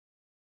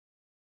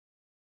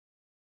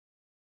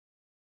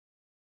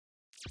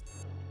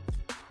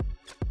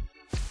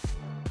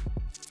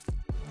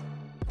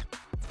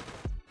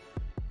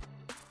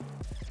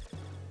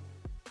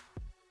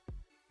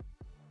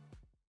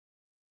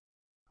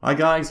Hi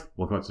guys,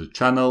 welcome back to the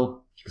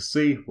channel. As you can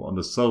see, we're on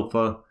the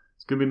sofa.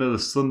 It's going to be another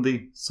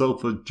Sunday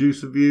sofa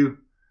juice review.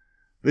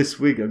 This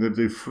week I'm going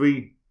to do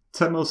 3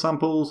 10ml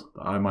samples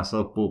that I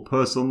myself bought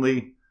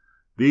personally.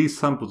 These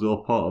samples are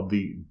all part of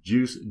the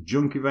Juice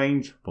Junki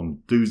range from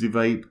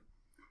Vape.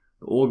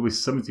 They're all with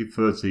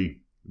 70-30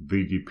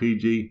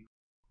 VGPG.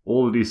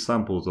 All of these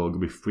samples are going to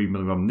be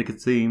 3mg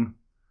nicotine.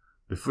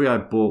 The 3 I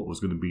bought was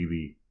going to be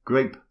the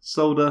grape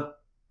soda,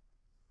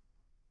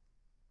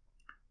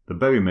 the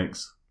berry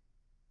mix,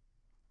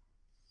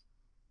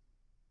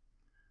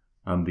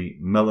 and the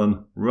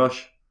melon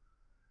rush.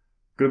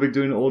 Going to be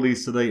doing all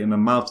these today in the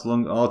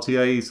mouth-to-lung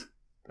RTAs.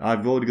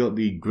 I've already got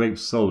the grape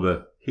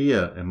soda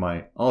here in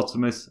my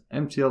Artemis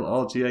MTL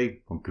RTA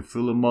from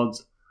Cthulhu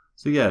Mods.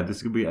 So yeah, this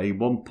is going to be a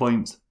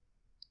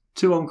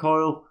 1.2 on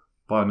coil,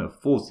 firing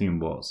at 14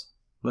 watts.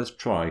 Let's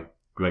try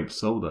grape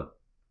soda.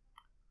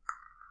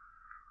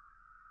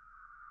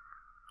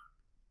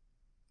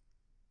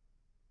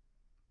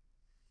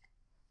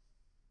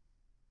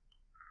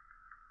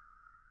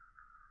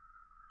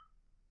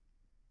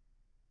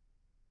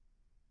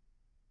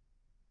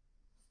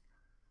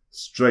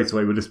 Straight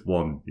away with this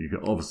one, you can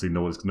obviously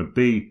know what it's going to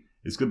be.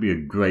 It's going to be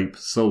a grape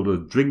soda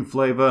drink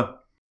flavour.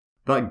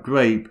 That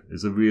grape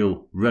is a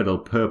real red or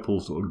purple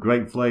sort of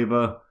grape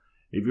flavour.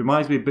 It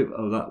reminds me a bit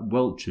of that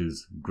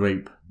Welch's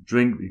grape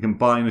drink that you can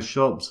buy in the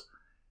shops.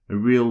 A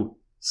real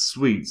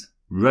sweet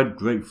red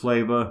grape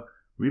flavour.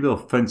 Really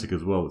authentic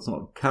as well. It's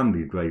not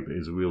candy grape, it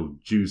is a real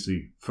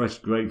juicy, fresh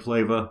grape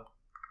flavour.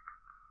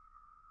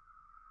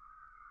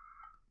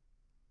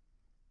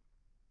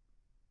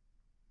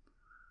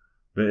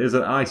 There is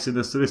an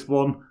iciness to this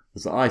one.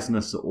 There's an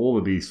iciness to all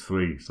of these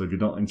 3. So if you're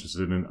not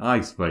interested in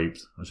ice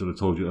vapes, I should have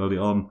told you earlier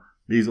on,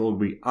 these all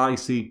be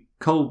icy,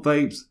 cold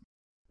vapes.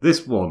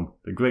 This one,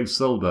 the grape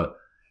soda,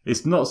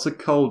 it's not so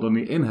cold on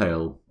the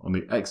inhale. On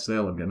the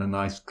exhale, I'm getting a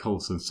nice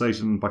cold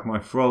sensation in the back of my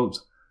throat.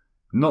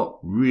 Not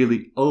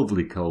really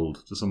overly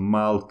cold, just a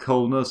mild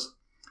coldness.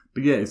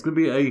 But yeah, it's going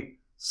to be a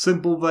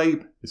simple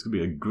vape. It's going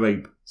to be a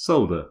grape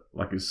soda,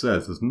 like it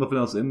says. There's nothing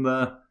else in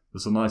there.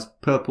 There's a nice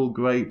purple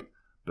grape.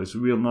 But it's a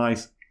real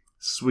nice,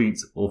 sweet,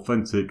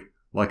 authentic,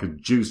 like a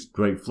juiced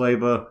grape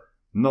flavour.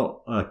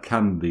 Not a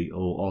candy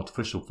or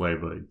artificial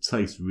flavour. It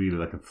tastes really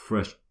like a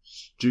fresh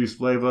juice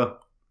flavour.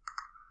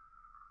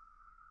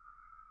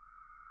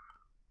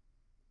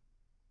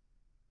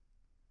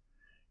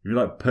 If you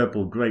like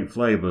purple grape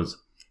flavours,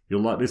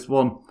 you'll like this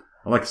one.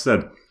 And like I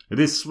said,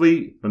 it is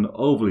sweet, but not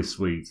overly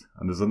sweet.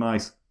 And there's a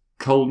nice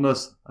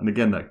coldness. And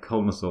again, that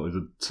coldness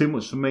isn't too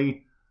much for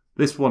me.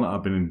 This one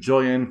I've been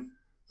enjoying.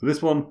 So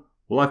this one,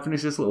 will I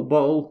finish this little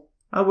bottle?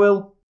 I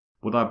will.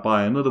 Would I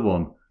buy another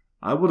one?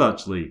 I would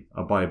actually.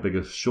 I'd buy a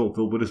bigger short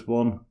fill with this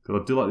one,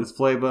 because I do like this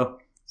flavour.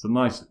 It's a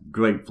nice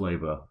grape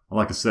flavour. And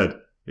like I said,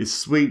 it's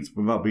sweet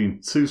without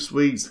being too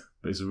sweet,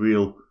 but it's a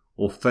real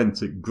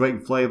authentic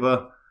grape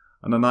flavour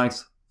and a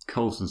nice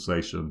cold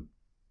sensation.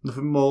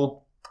 Nothing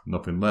more,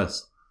 nothing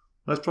less.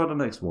 Let's try the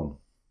next one.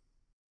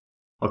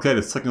 Okay,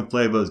 the second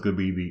flavour is going to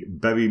be the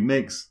berry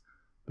mix.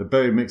 The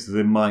berry mix is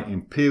in my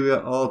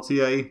Imperial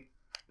RTA.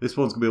 This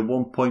one's going to be a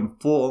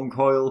 1.4 on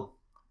coil,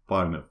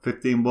 firing at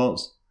 15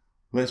 watts.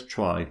 Let's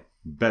try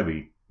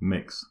berry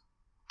mix.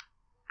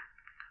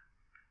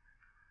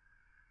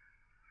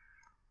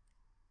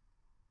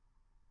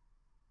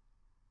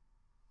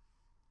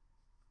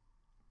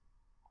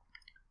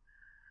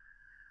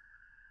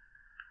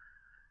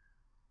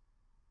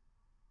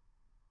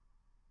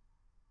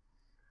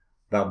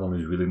 That one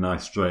is really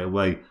nice straight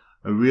away.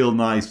 A real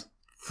nice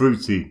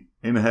fruity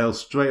inhale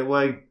straight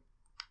away.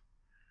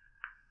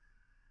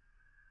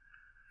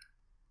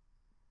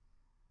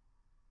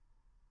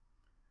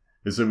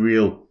 It's a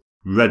real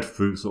red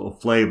fruit sort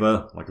of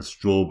flavour, like a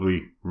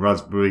strawberry,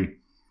 raspberry,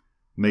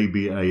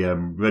 maybe a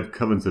red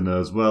currant in there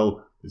as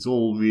well. It's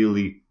all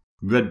really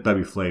red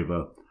berry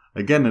flavour.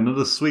 Again,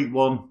 another sweet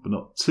one, but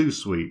not too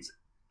sweet.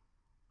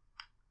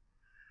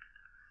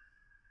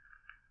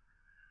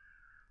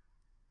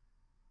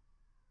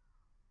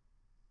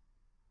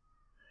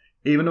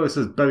 Even though it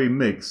says berry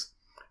mix,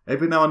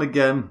 every now and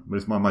again, when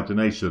it's my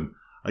imagination,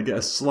 I get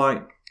a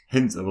slight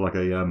hint of like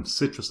a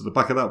citrus at the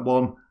back of that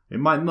one. It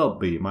might not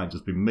be, it might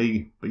just be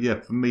me. But yeah,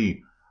 for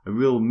me, a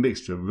real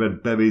mixture of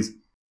red berries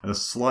and a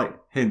slight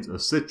hint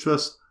of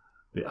citrus.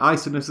 The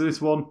iciness of this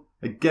one,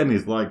 again,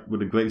 is like with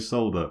the grape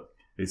soda.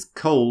 It's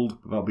cold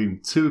without being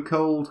too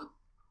cold.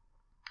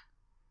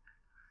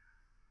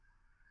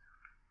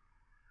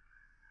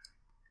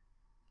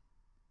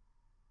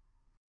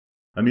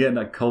 And yet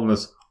that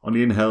coldness on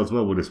the inhale as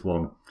well with this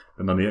one.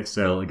 And on the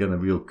exhale, again, a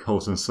real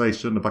cold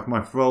sensation in the back of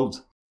my throat.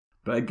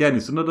 But again,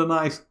 it's another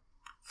nice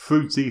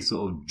fruity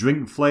sort of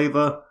drink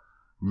flavour.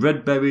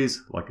 Red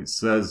berries, like it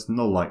says,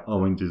 not like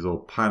oranges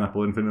or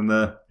pineapple or anything in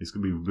there. It's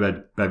going to be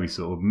red berry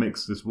sort of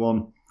mix, this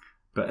one.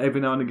 But every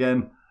now and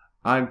again,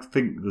 I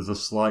think there's a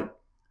slight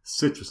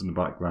citrus in the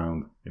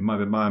background. It might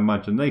be my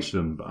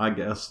imagination, but I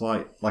get a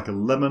slight, like a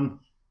lemon.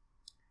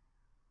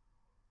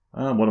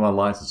 And one of my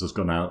lights has just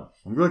gone out.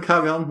 I'm going to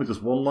carry on with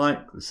just one light.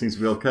 It seems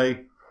to be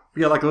okay.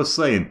 But yeah, like I was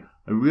saying,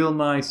 a real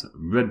nice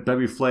red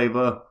berry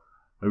flavour,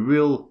 a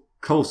real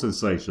cold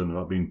sensation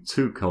without being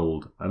too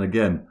cold. And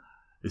again,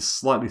 it's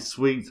slightly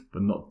sweet,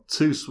 but not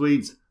too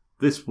sweet.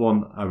 This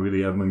one, I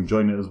really am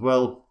enjoying it as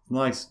well.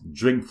 Nice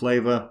drink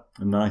flavour,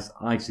 a nice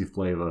icy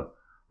flavour.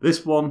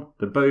 This one,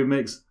 the berry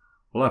mix,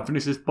 will I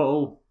finish this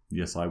bottle?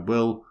 Yes, I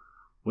will.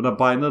 Would I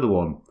buy another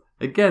one?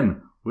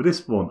 Again, with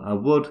this one, I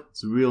would.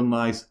 It's a real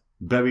nice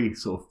berry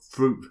sort of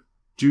fruit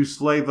juice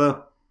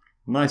flavour.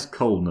 Nice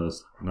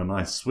coldness and a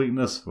nice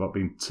sweetness without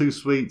being too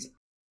sweet.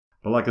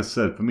 But like I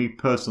said, for me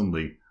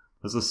personally,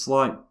 there's a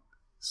slight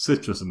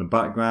citrus in the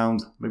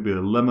background, maybe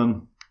a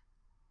lemon.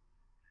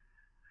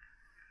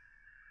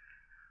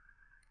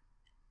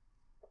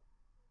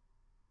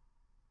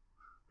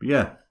 But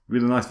yeah,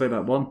 really nice vape,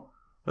 that one.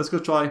 Let's go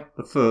try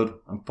the third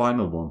and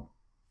final one.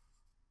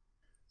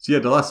 So yeah,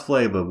 the last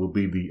flavour will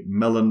be the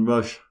Melon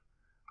Rush.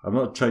 I've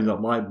not changed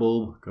that light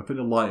bulb. I think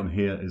the light in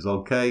here is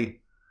okay.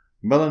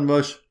 Melon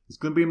Rush is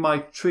going to be my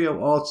Trio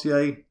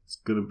RTA. It's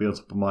going to be on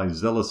top of my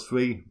Zealous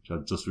 3, which I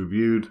just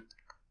reviewed.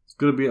 It's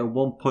going to be a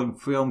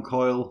 1.3 ohm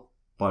coil.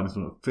 Buying this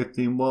one at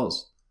 15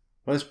 watts.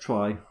 Let's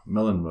try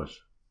Melon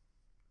Rush.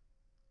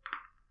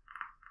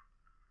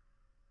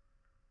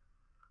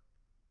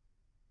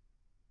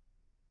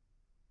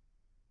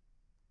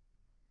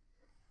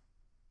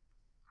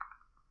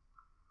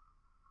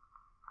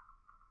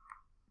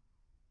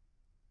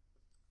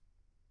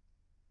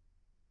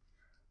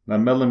 Now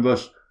Melon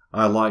Rush,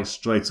 I like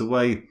straight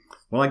away.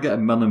 When I get a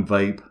melon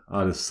vape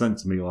either sent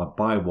to me or I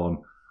buy one,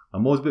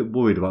 I'm always a bit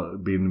worried about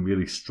it being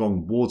really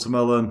strong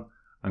watermelon.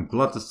 I'm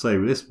glad to say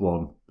with this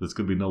one, there's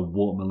going to be no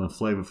watermelon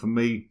flavour for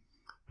me.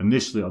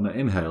 Initially on the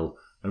inhale,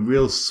 a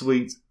real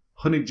sweet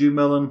honeydew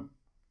melon.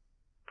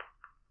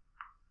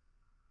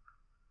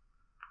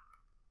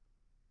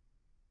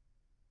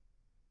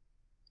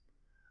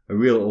 A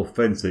real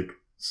authentic,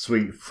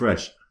 sweet,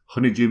 fresh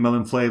honeydew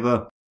melon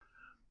flavour.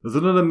 There's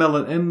another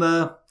melon in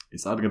there.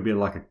 It's either going to be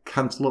like a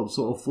cantaloupe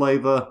sort of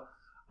flavour.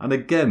 And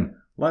again,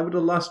 like with the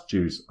last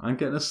juice, I'm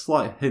getting a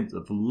slight hint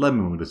of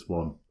lemon with this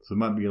one. So it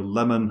might be a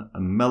lemon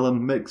and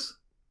melon mix.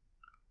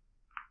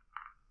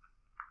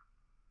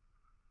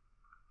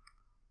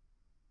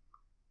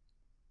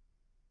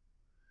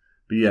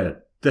 But yeah,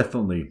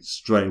 definitely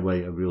straight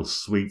away a real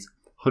sweet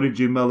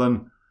honeydew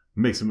melon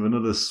mixed with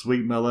another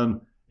sweet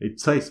melon. It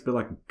tastes a bit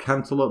like a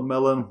cantaloupe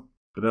melon.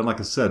 But then like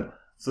I said,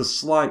 there's a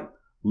slight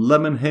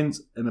lemon hint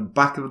in the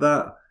back of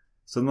that.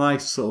 It's a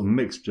nice sort of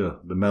mixture,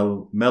 the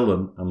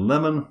melon and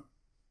lemon.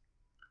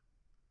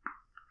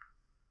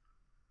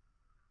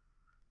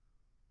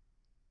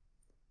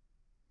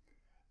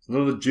 It's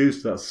another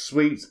juice that's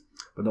sweet,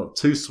 but not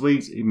too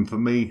sweet, even for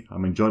me.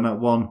 I'm enjoying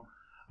that one.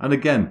 And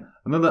again,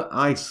 another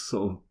ice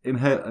sort of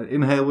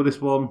inhale with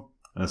this one,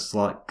 and a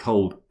slight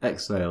cold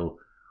exhale.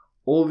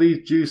 All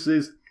these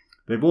juices,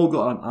 they've all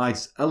got an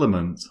ice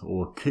element,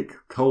 or kick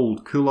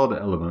cold cooler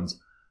element.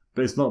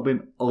 But it's not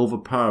been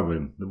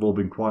overpowering. They've all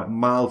been quite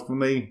mild for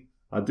me.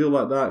 I do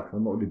like that.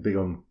 I'm not really big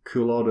on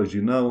cool, as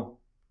you know.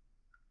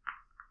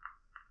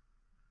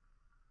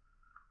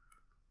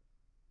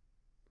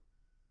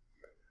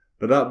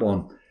 But that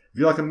one, if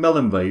you like a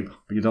melon vape,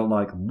 but you don't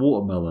like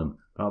watermelon,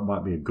 that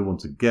might be a good one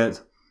to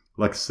get.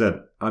 Like I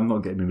said, I'm not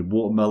getting any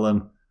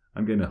watermelon.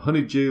 I'm getting a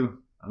honeydew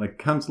and a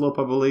cantaloupe,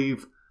 I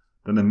believe.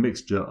 Then a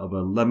mixture of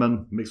a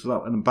lemon mixed with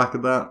that in the back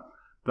of that.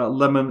 That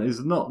lemon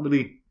is not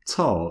really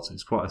tart,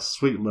 it's quite a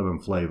sweet lemon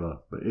flavour,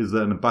 but is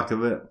there in the back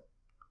of it.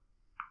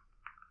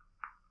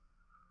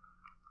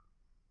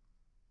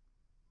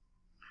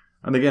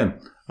 And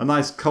again, a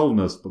nice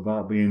coldness, but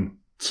without being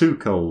too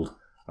cold.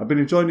 I've been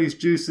enjoying these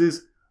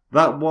juices.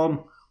 That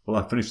one, will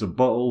I finish the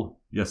bottle?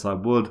 Yes, I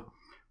would.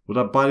 Would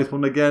I buy this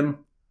one again?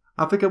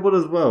 I think I would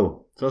as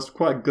well. So that's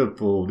quite good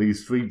for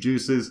these three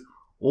juices.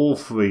 All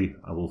three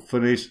I will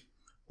finish.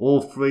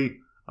 All three.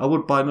 I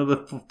would buy another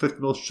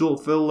 50ml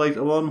short fill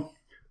later on.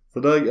 So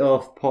they are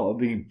part of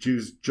the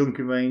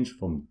Junki range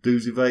from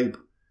Doozy Vape.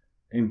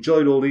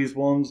 Enjoyed all these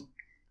ones.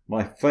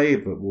 My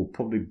favourite will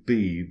probably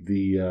be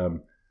the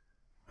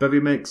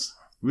berry mix.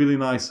 Really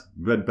nice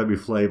red berry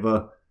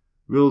flavour.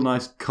 Real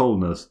nice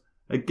coldness.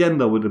 Again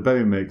though, with the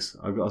berry mix,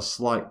 I've got a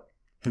slight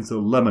hint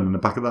of lemon in the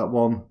back of that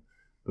one.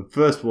 The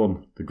first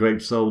one, the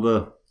grape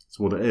soda, that's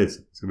what it is.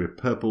 It's going to be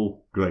a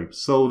purple grape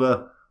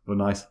soda with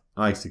a nice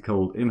icy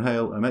cold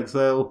inhale and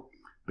exhale.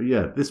 But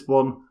yeah, this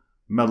one,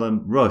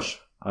 Melon Rush.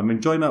 I'm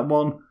enjoying that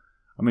one.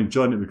 I'm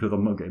enjoying it because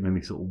I'm not getting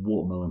any sort of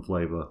watermelon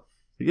flavour.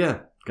 But yeah,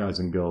 guys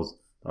and girls,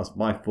 that's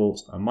my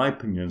thoughts and my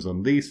opinions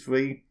on these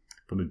three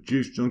from the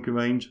Juice Junki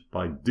range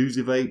by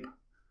Doozy Vape.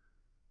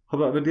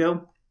 Hope that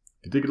video.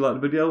 If you did like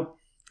the video,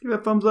 give it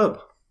a thumbs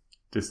up.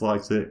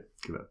 Disliked it,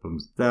 give it a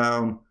thumbs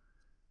down.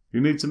 If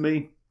you're new to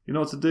me, you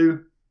know what to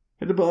do.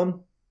 Hit the button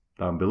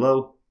down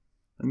below.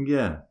 And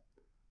yeah,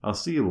 I'll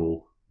see you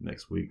all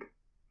next week.